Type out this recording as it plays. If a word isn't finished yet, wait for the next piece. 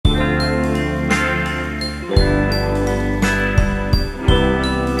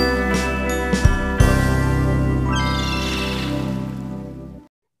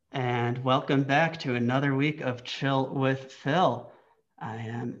welcome back to another week of Chill with Phil. I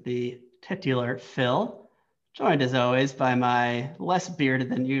am the titular Phil, joined as always by my less bearded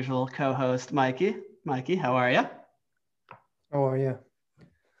than usual co-host Mikey. Mikey, how are you? Oh yeah,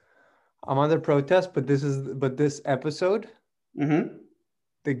 I'm under protest, but this episode, Mm-hmm.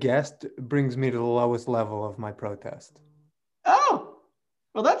 the guest brings me to the lowest level of my protest. Oh,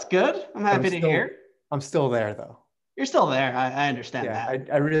 well, that's good. I'm But I'm happy to still hear. I'm still there though. You're still there. I understand Yeah, that.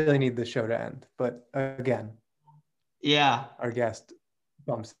 I really need the show to end. But again, Yeah, our guest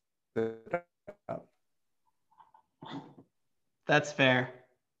bumps it up. that's fair.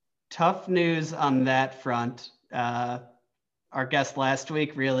 Tough news on that front. Our guest last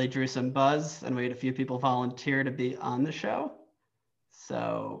week really drew some buzz, and we had a few people volunteer to be on the show.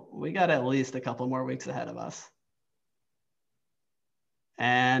 So we got at least a couple more weeks ahead of us.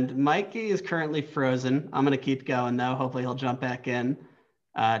 And Mikey is currently frozen. I'm going to keep going, though. Hopefully, he'll jump back in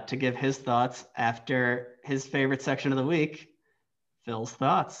to give his thoughts after his favorite section of the week, Phil's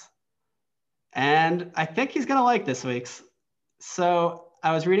thoughts. And I think he's going to like this week's. So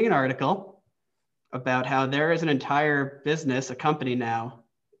I was reading an article about how there is an entire business, a company now,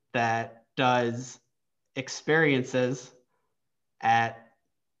 that does experiences at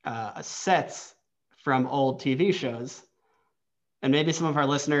sets from old TV shows. And maybe some of our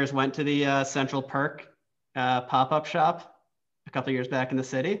listeners went to the Central Perk pop-up shop a couple years back in the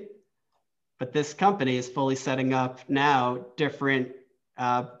city. But this company is fully setting up now different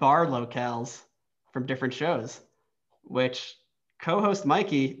bar locales from different shows, which co-host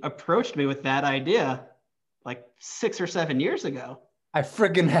Mikey approached me with that idea like 6 or 7 years ago. I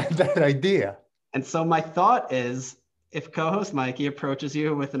friggin' had that idea. And so my thought is, if co-host Mikey approaches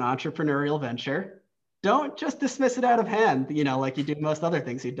you with an entrepreneurial venture, don't just dismiss it out of hand, like you do most other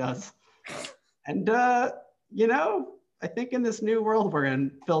things he does. And, I think in this new world we're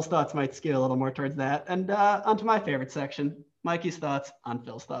in, Phil's thoughts might skew a little more towards that. And onto my favorite section, Mikey's thoughts on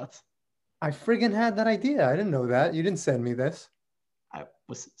Phil's thoughts. I friggin' had that idea. I didn't know that. You didn't send me this. I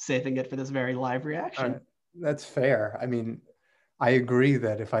was saving it for this very live reaction. All right. That's fair. I mean, I agree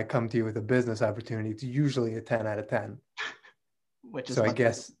that if I come to you with a business opportunity, it's usually a 10 out of 10. Which is So I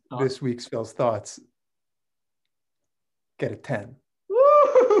guess this week's Phil's thoughts get a 10.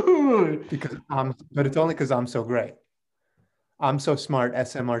 Woo! But it's only because I'm so great. I'm so smart,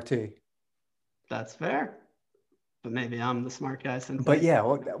 SMRT. That's fair. But maybe I'm the smart guy since. But yeah,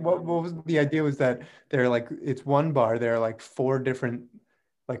 what was the idea was that it's one bar, there are like four different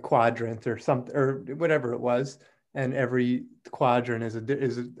like quadrants or something or whatever it was, and every quadrant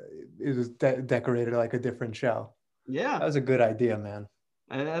is decorated like a different show. Yeah. That was a good idea, man.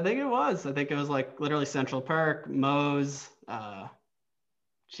 I think it was. I think it was like literally Central Perk, Moe's,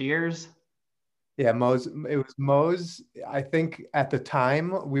 Cheers. Yeah, Moe's. It was Moe's. I think at the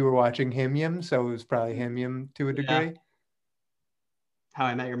time we were watching Him Yim, so it was probably Him Yim to a degree. Yeah. How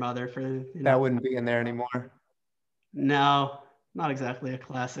I Met Your Mother That wouldn't be in there anymore. No, not exactly a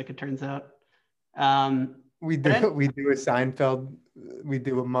classic, it turns out. We do a Seinfeld, we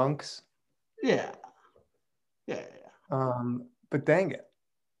do a Monks. Yeah. But dang it.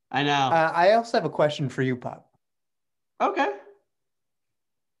 I know. I also have a question for you, Pop. Okay.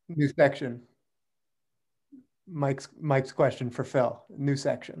 New section. Mike's question for Phil. New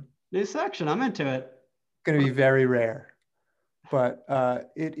section. I'm into it. Going to be very rare. But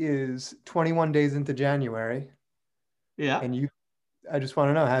it is 21 days into January. Yeah. And I just want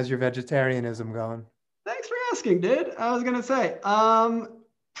to know, how's your vegetarianism going? Thanks for asking, dude. I was gonna say,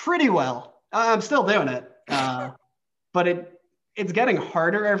 pretty well. I'm still doing it, but it's getting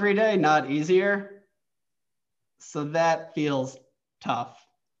harder every day, not easier. So that feels tough.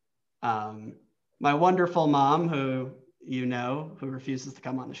 My wonderful mom, who who refuses to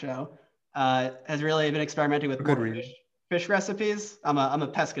come on the show, has really been experimenting with more fish recipes. I'm a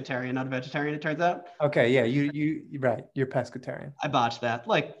pescatarian, not a vegetarian, it turns out. Okay, yeah, you're right. You're pescatarian. I botched that,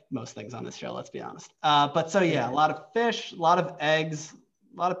 like most things on this show, let's be honest. But so yeah, a lot of fish, a lot of eggs,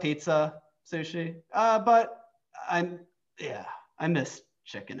 a lot of pizza, sushi. But I miss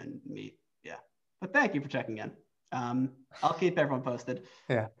chicken and meat. Yeah. But thank you for checking in. I'll keep everyone posted.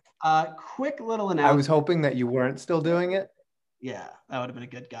 Yeah. Quick little announcement. I was hoping that you weren't still doing it. Yeah, that would have been a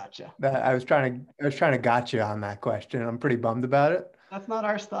good gotcha. I was trying to gotcha on that question. I'm pretty bummed about it. That's not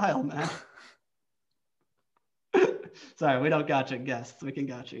our style, man. Sorry, we don't gotcha guests. We can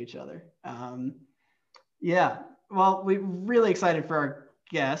gotcha each other. Yeah, well, we're really excited for our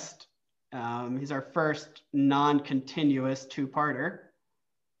guest. He's our first non-continuous two-parter.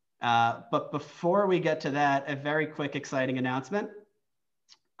 But before we get to that, a very quick, exciting announcement.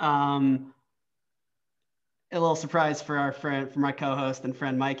 A little surprise for my co-host and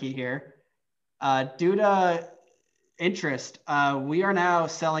friend Mikey here. Due to interest, we are now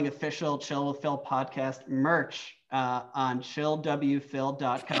selling official Chill with Phil podcast merch on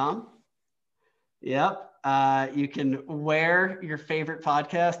chillwphil.com. Yep. You can wear your favorite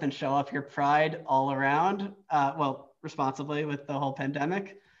podcast and show off your pride all around. Responsibly with the whole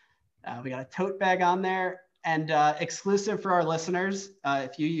pandemic. We got a tote bag on there, and exclusive for our listeners.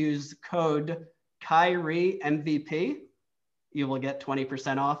 If you use code Kyrie MVP, you will get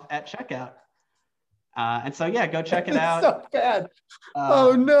 20% off at checkout. And so, yeah, go check it out. So bad.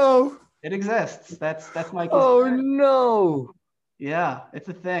 Oh no. It exists. That's Mikey's. Oh no. Yeah, it's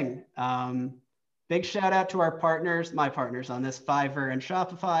a thing. Big shout out to our partners, my partners on this, Fiverr and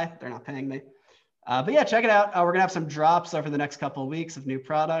Shopify. They're not paying me. But yeah, check it out. We're gonna have some drops over the next couple of weeks of new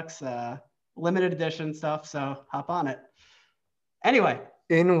products, limited edition stuff. So hop on it. Anyway.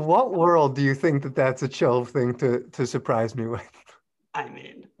 In what world do you think that that's a chill thing to surprise me with? I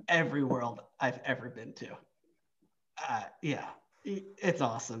mean, every world I've ever been to. Yeah, it's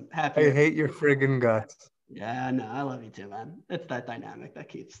awesome. Happy. I hate your friggin' guts. Yeah, no, I love you too, man. It's that dynamic that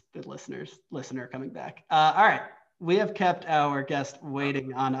keeps the listener coming back. All right, we have kept our guest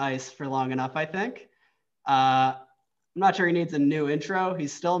waiting on ice for long enough, I think. I'm not sure he needs a new intro.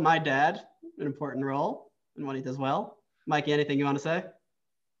 He's still my dad, an important role in what he does well. Mikey, anything you want to say?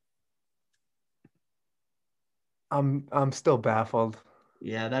 I'm still baffled.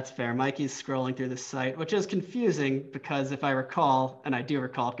 Yeah, that's fair. Mikey's scrolling through the site, which is confusing because if I recall, and I do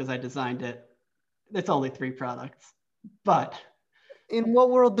recall because I designed it, it's only 3 products. But in what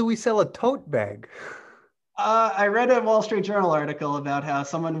world do we sell a tote bag? I read a Wall Street Journal article about how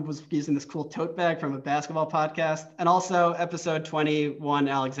someone was using this cool tote bag from a basketball podcast, and also episode 21,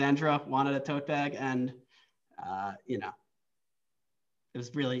 Alexandra wanted a tote bag, and it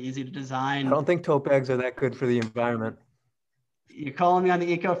was really easy to design. I don't think tote bags are that good for the environment. You're calling me on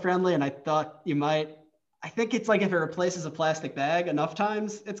the eco-friendly, and I thought you might. I think it's like if it replaces a plastic bag enough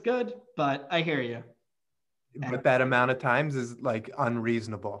times, it's good, but I hear you. But that amount of times is like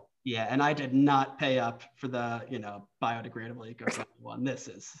unreasonable. Yeah, and I did not pay up for the, biodegradable eco-friendly one. This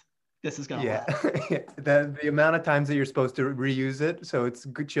is going to last. The amount of times that you're supposed to reuse it, so it's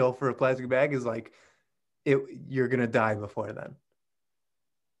good chill for a plastic bag is like, you're going to die before then.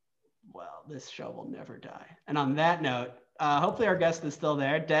 Well, this show will never die. And on that note, hopefully our guest is still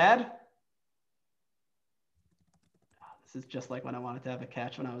there. Dad? This is just like when I wanted to have a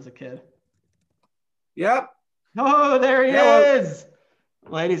catch when I was a kid. Yep. Oh, there he is.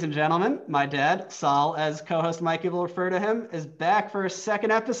 Ladies and gentlemen, my dad, Saul, as co-host Mikey will refer to him, is back for a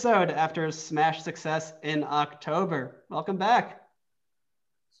second episode after his smash success in October. Welcome back.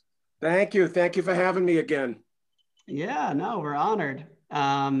 Thank you. Thank you for having me again. Yeah, no, we're honored.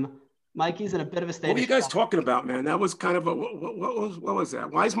 Mikey's in a bit of a state. What were you guys talking about, man? That was kind of what was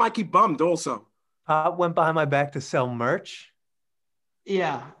that? Why is Mikey bummed also? Went behind my back to sell merch.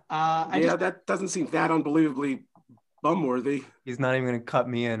 Yeah. That doesn't seem that unbelievably bum-worthy. He's not even going to cut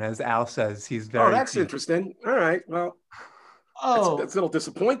me in, as Al says. He's very. Oh, that's interesting. All right. Well, that's a little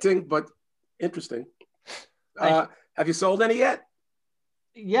disappointing, but interesting. Have you sold any yet?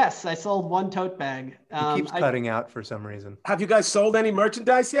 Yes, I sold 1 tote bag. He keeps cutting out for some reason. Have you guys sold any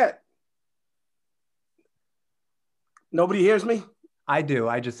merchandise yet? Nobody hears me? I do.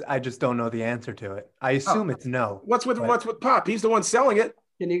 I just don't know the answer to it. I assume it's no. What's with Pop? He's the one selling it.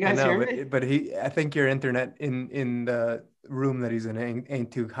 Can you guys hear me? But I think your internet in the room that he's in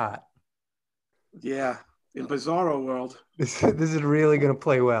ain't too hot. Yeah, in Bizarro world. This is really gonna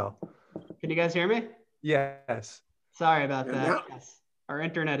play well. Can you guys hear me? Yes. Sorry about that. Yes. Our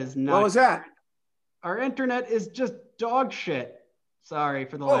internet is not. What was that? Our internet is just dog shit. Sorry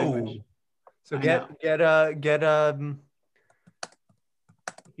for the language. So get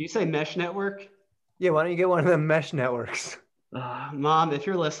you say mesh network? Yeah, why don't you get one of them mesh networks? Mom, if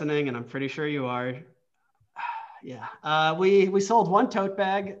you're listening, and I'm pretty sure you are, yeah. We sold 1 tote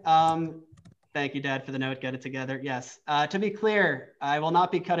bag. Thank you, Dad, for the note. Get it together. Yes. To be clear, I will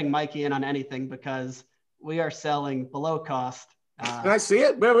not be cutting Mikey in on anything because we are selling below cost. Can I see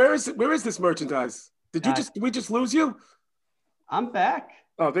it? Where is it? Where is this merchandise? Did we just lose you? I'm back.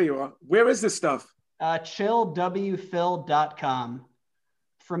 Oh, there you are. Where is this stuff? chillwphil.com.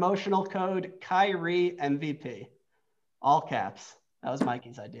 Promotional code Kyrie MVP. All caps. That was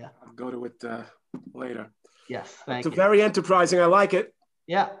Mikey's idea. I'll go to it later. Yes, thank you. It's very enterprising. I like it.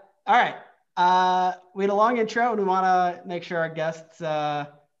 Yeah. All right. We had a long intro, and we want to make sure our guests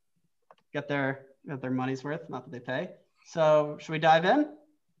get their money's worth. Not that they pay. So should we dive in?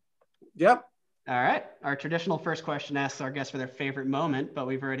 Yep. All right. Our traditional first question asks our guests for their favorite moment, but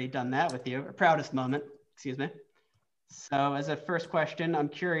we've already done that with you. Our proudest moment, excuse me. So as a first question, I'm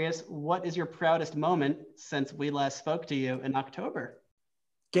curious, what is your proudest moment since we last spoke to you in October?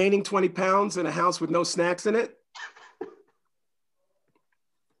 Gaining 20 pounds in a house with no snacks in it.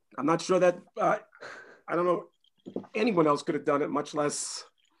 I'm not sure that, I don't know, anyone else could have done it, much less.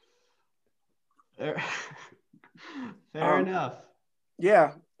 Fair enough.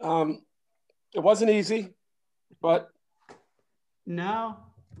 Yeah, it wasn't easy, but no,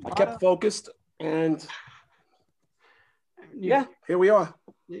 I kept focused, and yeah, here we are.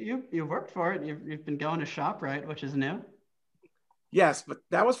 You worked for it. You've been going to ShopRite, which is new. Yes, but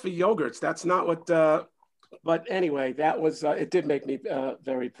that was for yogurts. That's not what. But anyway, that was. It did make me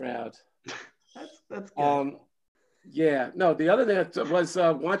very proud. That's good. Yeah. No, the other thing was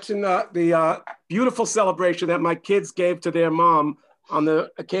watching the beautiful celebration that my kids gave to their mom on the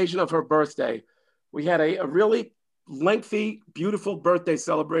occasion of her birthday. We had a really lengthy, beautiful birthday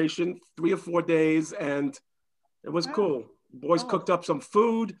celebration, 3 or 4 days, and it was cool. The boys cooked up some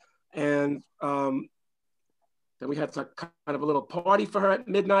food, and then we had kind of a little party for her at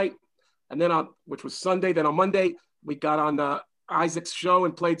midnight. And then which was Sunday. Then on Monday, we got on Isaac's show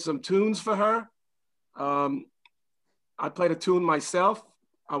and played some tunes for her. I played a tune myself,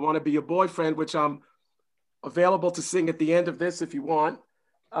 I Want to Be Your Boyfriend, which I'm available to sing at the end of this if you want.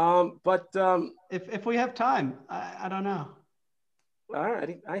 If we have time, I don't know. All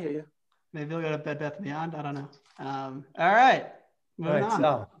righty, I hear you. Maybe we'll go to Bed Bath & Beyond. I don't know. All right, moving on.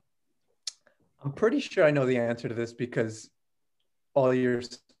 So I'm pretty sure I know the answer to this because all your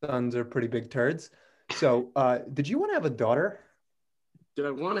sons are pretty big turds. So did you want to have a daughter? Did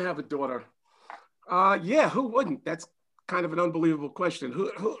I want to have a daughter? Yeah, who wouldn't? That's kind of an unbelievable question.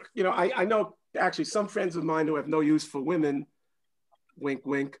 Who you know, I know actually some friends of mine who have no use for women, wink,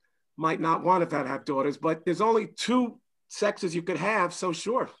 wink, might not want to have daughters, but there's only 2 sexes you could have. So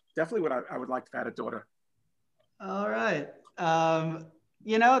sure, definitely I would like to have a daughter. All right.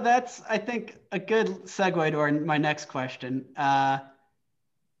 You know, that's, I think, a good segue to my next question.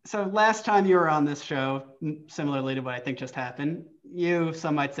 So last time you were on this show, similarly to what I think just happened, you,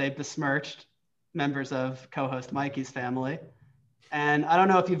 some might say, besmirched members of co-host Mikey's family. And I don't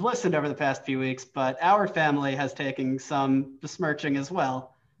know if you've listened over the past few weeks, but our family has taken some besmirching as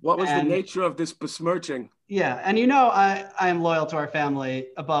well. What was the nature of this besmirching? Yeah, and you know, I am loyal to our family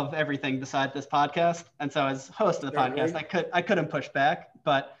above everything beside this podcast. And so as host of the podcast, I couldn't push back,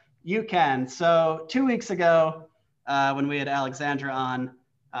 but you can. So 2 weeks ago, when we had Alexandra on,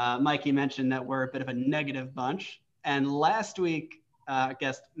 Mikey mentioned that we're a bit of a negative bunch. And last week,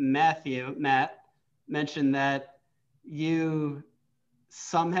 guest Matt mentioned that you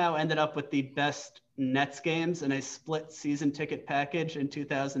somehow ended up with the best Nets games in a split season ticket package in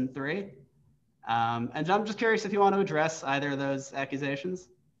 2003. And I'm just curious if you want to address either of those accusations.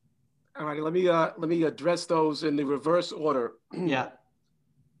 All right, let me address those in the reverse order. Yeah.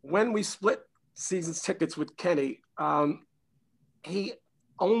 When we split seasons tickets with Kenny, he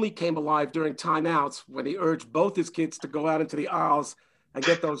only came alive during timeouts when he urged both his kids to go out into the aisles and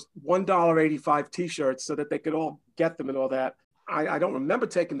get those $1.85 T-shirts so that they could all get them and all that. I don't remember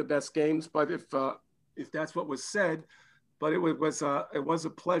taking the best games, but if that's what was said, but it was a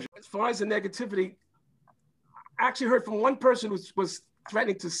pleasure. As far as the negativity, I actually heard from one person who was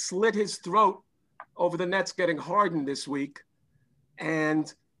threatening to slit his throat over the Nets getting Harden this week.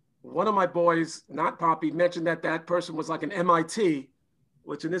 And one of my boys, not Poppy, mentioned that person was like an MIT,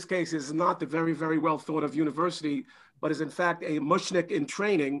 which in this case is not the very, very well thought of university, but is in fact a Mushnick in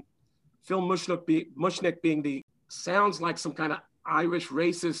training. Phil Mushnick being the, sounds like some kind of Irish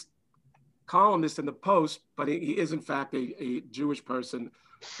racist columnist in the Post, but he is in fact a Jewish person.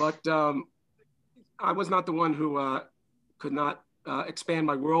 But I was not the one who could not expand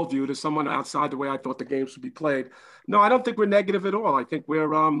my worldview to someone outside the way I thought the games should be played. No, I don't think we're negative at all. I think we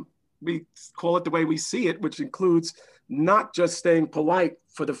call it the way we see it, which includes not just staying polite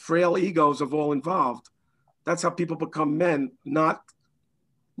for the frail egos of all involved. That's how people become men, not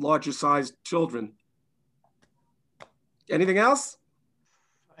larger sized children. Anything else?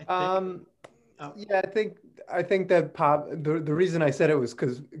 Yeah, I think that the reason I said it was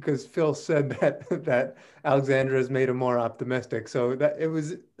because Phil said that Alexandra has made him more optimistic. So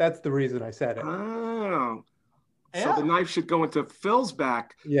that's the reason I said it. Oh. Yeah. So the knife should go into Phil's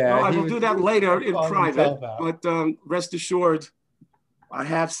back. Yeah. Well, I will do that later in private, but rest assured, I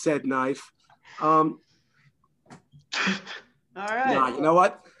have said knife. All right. Nah, you know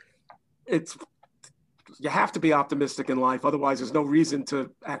what? You have to be optimistic in life. Otherwise, there's no reason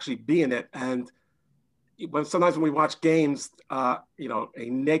to actually be in it. And sometimes when we watch games, a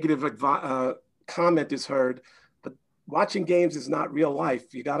negative comment is heard, but watching games is not real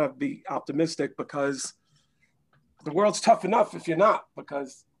life. You got to be optimistic because the world's tough enough if you're not,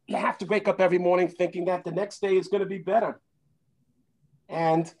 because you have to wake up every morning thinking that the next day is going to be better.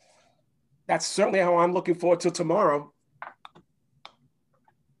 And that's certainly how I'm looking forward to tomorrow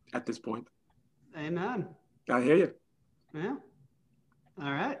at this point. Amen. I hear you. Yeah.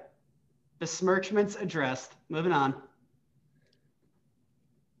 All right. Besmirchments addressed. Moving on.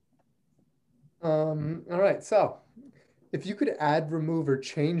 All right. So if you could add, remove, or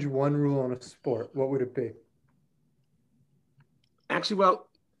change one rule on a sport, what would it be? Actually, well,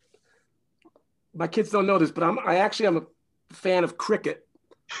 my kids don't know this, but I actually am a fan of cricket.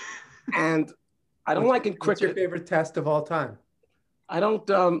 And I don't like in cricket. What's your favorite test of all time? I don't,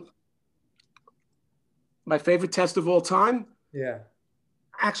 my favorite test of all time? Yeah.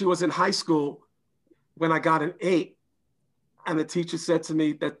 Actually was in high school when I got an 8. And the teacher said to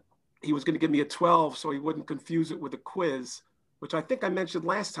me that he was going to give me a 12 so he wouldn't confuse it with a quiz, which I think I mentioned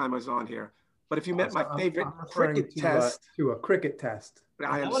last time I was on here. But if you meant my favorite cricket test. To a cricket test.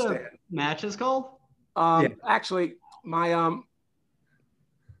 I understand. What a match is called? Yeah. Actually, my,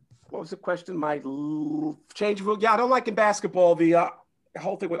 what was the question? My change rule? Yeah, I don't like in basketball the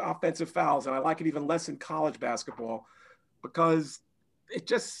whole thing with offensive fouls. And I like it even less in college basketball because it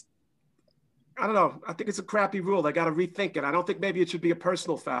just, I don't know. I think it's a crappy rule. They got to rethink it. I don't think maybe it should be a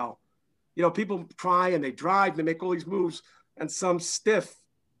personal foul. You know, people try and they drive, they make all these moves, and some stiff,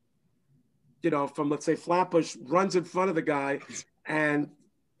 you know, from let's say Flatbush runs in front of the guy and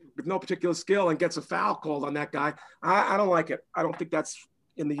with no particular skill and gets a foul called on that guy. I don't like it. I don't think that's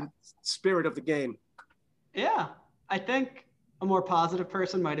in the spirit of the game. Yeah, I think a more positive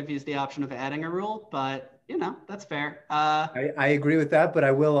person might have used the option of adding a rule, but you know, that's fair. I agree with that, but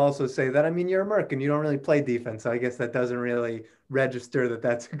I will also say that, I mean, you're American, you don't really play defense. So I guess that doesn't really register that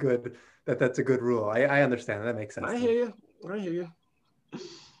that's a good rule. I understand. That makes sense. I hear you.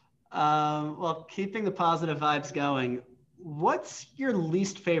 Well, keeping the positive vibes going, what's your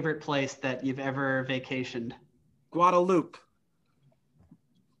least favorite place that you've ever vacationed? Guadeloupe.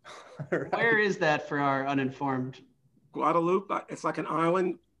 Right. Where is that for our uninformed? Guadeloupe, it's like an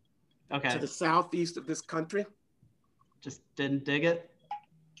island Okay. to the southeast of this country. Just didn't dig it?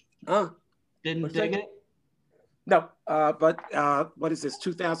 Didn't What's dig that? it? No, but what is this,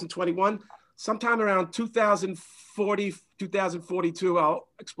 2021? Sometime around 2040, 2042, I'll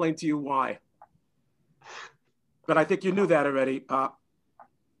explain to you why. But I think you knew that already, Pop.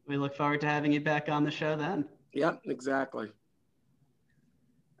 We look forward to having you back on the show then. Yep, exactly.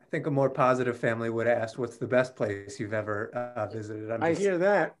 I think a more positive family would have asked, what's the best place you've ever visited? I hear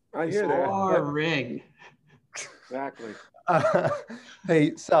that. Boring. Exactly.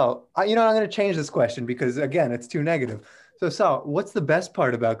 Hey, Sal, you know, I'm going to change this question because, again, it's too negative. So, Sal, what's the best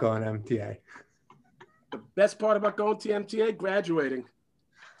part about going to MTA? The best part about going to MTA, graduating.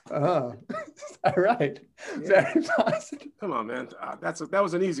 Oh, all right. Yeah. Very positive. Come on, man. That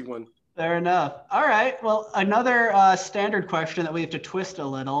was an easy one. Fair enough. All right. Well, another standard question that we have to twist a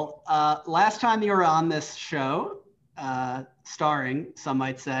little. Last time you were on this show, starring, some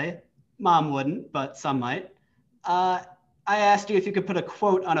might say, Mom wouldn't, but some might. I asked you if you could put a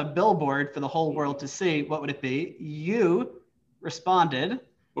quote on a billboard for the whole world to see. What would it be? You responded,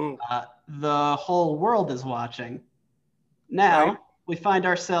 the whole world is watching. Now, Right. we find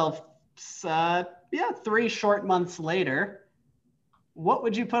ourselves, 3 short months later. What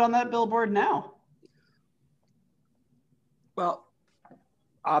would you put on that billboard now? Well,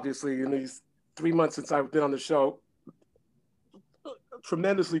 obviously, in these 3 months since I've been on the show,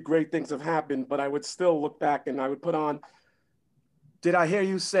 tremendously great things have happened, but I would still look back and I would put on, did I hear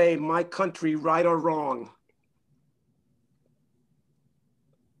you say my country right or wrong?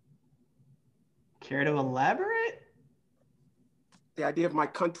 Care to elaborate? The idea of my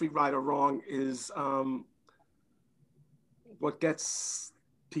country right or wrong is what gets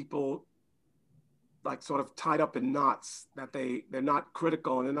people like sort of tied up in knots, that they're not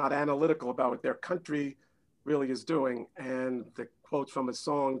critical and they're not analytical about what their country really is doing. And the quote from a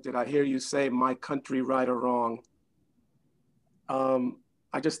song, did I hear you say my country right or wrong?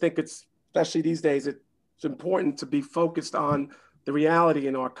 I just think it's, especially these days, it's important to be focused on the reality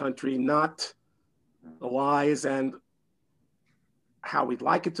in our country, not the lies and how we'd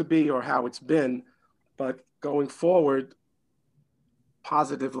like it to be or how it's been, but going forward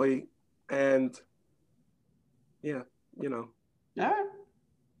positively and yeah, you know. All right.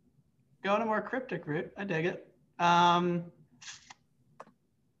 Going a more cryptic route. I dig it. All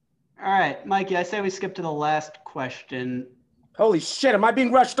right, Mikey, I say we skip to the last question. Holy shit, am I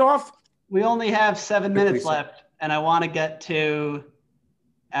being rushed off? We only have 7 minutes left, and I want to get to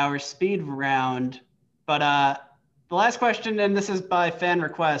our speed round. But the last question, and this is by fan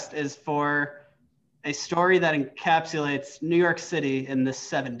request, is for a story that encapsulates New York City in the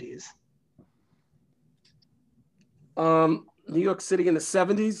 70s. New York City in the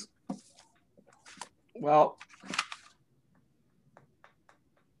 70s. Well,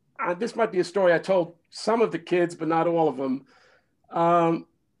 this might be a story I told some of the kids, but not all of them.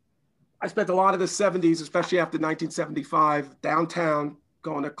 I spent a lot of the 70s, especially after 1975, downtown,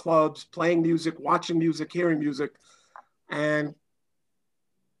 going to clubs, playing music, watching music, hearing music. And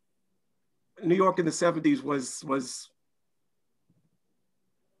New York in the 70s was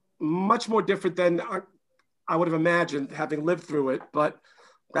much more different than I would have imagined, having lived through it, but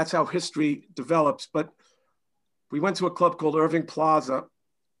that's how history develops. But we went to a club called Irving Plaza,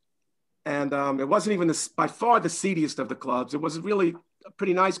 and it wasn't even by far the seediest of the clubs. It was really a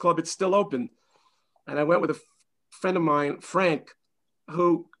pretty nice club. It's still open. And I went with a friend of mine, Frank,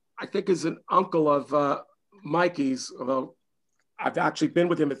 who I think is an uncle of Mikey's, although I've actually been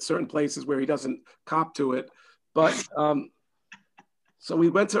with him at certain places where he doesn't cop to it. But so we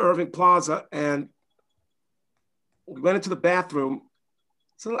went to Irving Plaza and we went into the bathroom.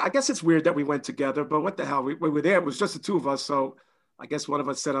 So I guess it's weird that we went together, but what the hell? We were there. It was just the two of us. So I guess one of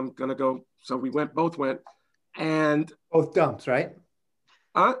us said, I'm going to go. So we both went. And both dumps, right?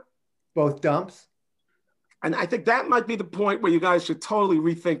 Both dumps. And I think that might be the point where you guys should totally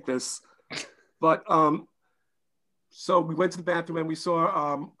rethink this. But so we went to the bathroom and we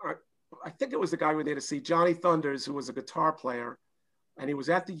saw, I think it was the guy we were there to see, Johnny Thunders, who was a guitar player. And he was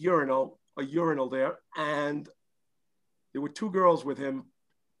at the urinal there. And there were two girls with him,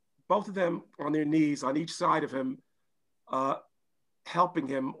 both of them on their knees on each side of him, helping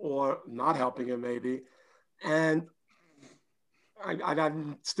him or not helping him maybe. And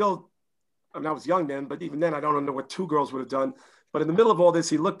I'm still, I mean, I was young then, but even then I don't know what two girls would have done. But in the middle of all this,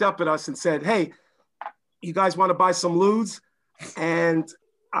 he looked up at us and said, hey, you guys want to buy some lewds? And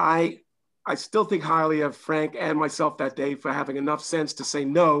I still think highly of Frank and myself that day for having enough sense to say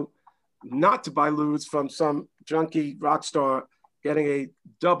no, not to buy lewds from some junkie rock star getting a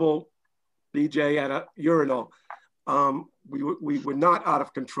double BJ at a urinal. We were not out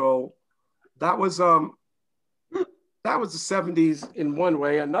of control. That was the 70s in one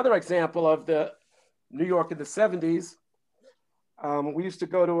way. Another example of the New York in the 70s, we used to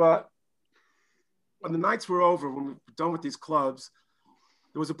go to when the nights were over, when we were done with these clubs,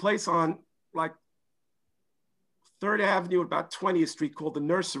 there was a place on like 3rd Avenue, about 20th Street called the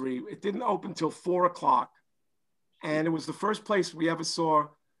Nursery. It didn't open till 4 o'clock. And it was the first place we ever saw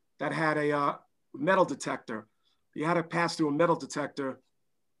that had a metal detector. You had to pass through a metal detector,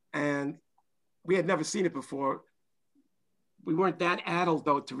 and we had never seen it before. We weren't that addled,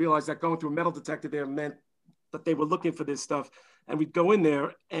 though, to realize that going through a metal detector there meant that they were looking for this stuff. And we'd go in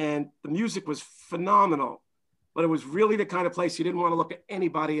there, and the music was phenomenal, but it was really the kind of place you didn't want to look at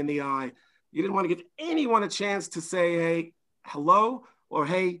anybody in the eye. You didn't want to give anyone a chance to say, hey, hello, or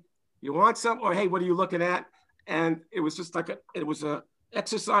hey, you want something, or hey, what are you looking at? And it was just like it was a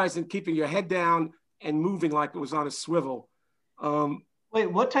exercise in keeping your head down and moving like it was on a swivel. Wait,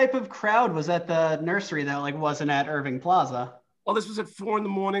 what type of crowd was at the Nursery that like wasn't at Irving Plaza? Well, this was at 4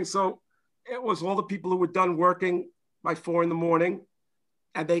 a.m, so it was all the people who were done working by 4 a.m,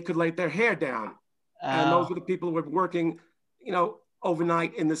 and they could lay their hair down. And those were the people who were working,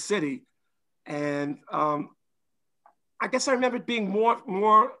 overnight in the city. And I guess I remember it being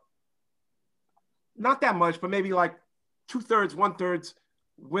more, not that much, but maybe like 2/3, 1/3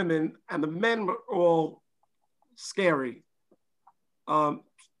 women, and the men were all scary.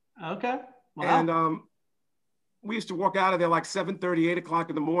 Okay. Wow. And we used to walk out of there like 7:30, 8 o'clock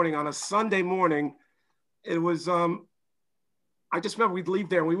in the morning on a Sunday morning. It was, I just remember we'd leave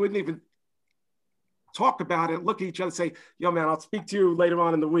there and we wouldn't even talk about it, look at each other and say, yo, man, I'll speak to you later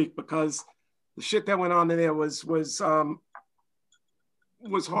on in the week, because the shit that went on in there was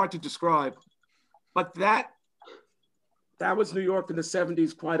hard to describe. But that was New york in the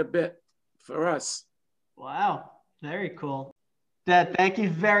 70s quite a bit for us. Wow. Very cool. Dad, thank you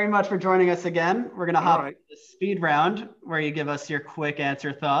very much for joining us again. We're going to hop into the speed round where you give us your quick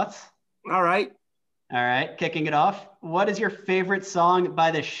answer thoughts. All right. All right. Kicking it off. What is your favorite song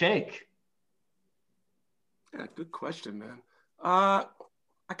by The Shake? Yeah, good question, man. I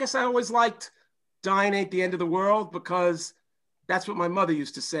guess I always liked Dying Ain't the End of the World, because that's what my mother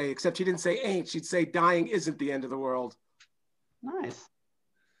used to say, except she didn't say ain't. She'd say dying isn't the end of the world. Nice.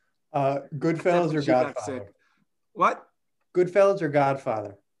 Goodfellas or Godfather? What? Goodfellas or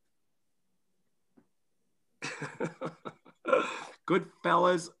Godfather?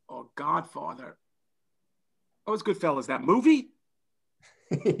 Goodfellas or Godfather? What was Goodfellas? That movie?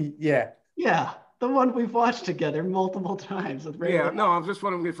 Yeah. Yeah. The one we've watched together multiple times with Ray. Yeah, no, I was just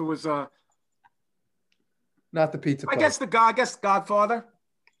wondering if it was Not the pizza I place. guess Godfather.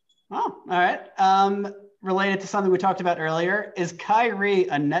 Oh, all right. Related to something we talked about earlier, is Kyrie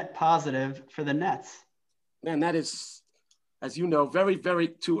a net positive for the Nets? Man, that is, as you know, very, very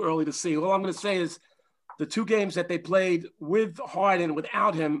too early to see. All I'm going to say is the 2 games that they played with Harden,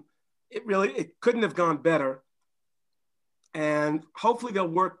 without him, it couldn't have gone better. And hopefully they'll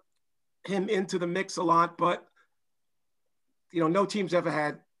work him into the mix a lot. But, no team's ever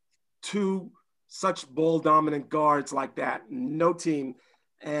had 2 such ball dominant guards like that. No team.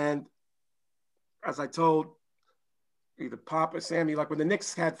 And as I told either Pop or Sammy, like when the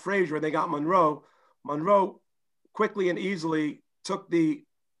Knicks had Frazier and they got Monroe quickly and easily took the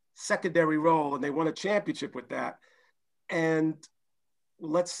secondary role and they won a championship with that. And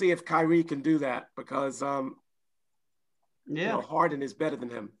let's see if Kyrie can do that, because Harden is better than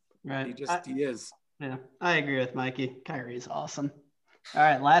him. Right. He is. Yeah, I agree with Mikey. Kyrie's awesome. All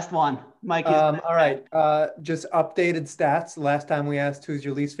right, last one. Mikey. All right. Just updated stats. Last time we asked who's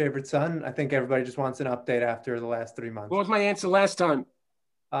your least favorite son, I think everybody just wants an update after the last 3 months. What was my answer last time?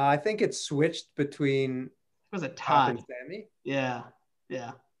 I think it switched between was a Pop tie. and Sammy. Yeah.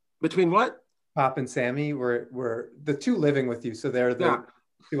 Between what? Pop and Sammy were the 2 living with you, so they're the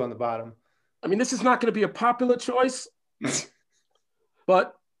 2 on the bottom. I mean, this is not going to be a popular choice,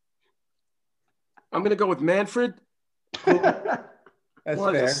 but I'm going to go with Manfred. That's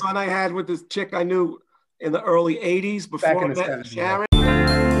was fair. the son I had with this chick I knew in the early 80s before I met Sharon.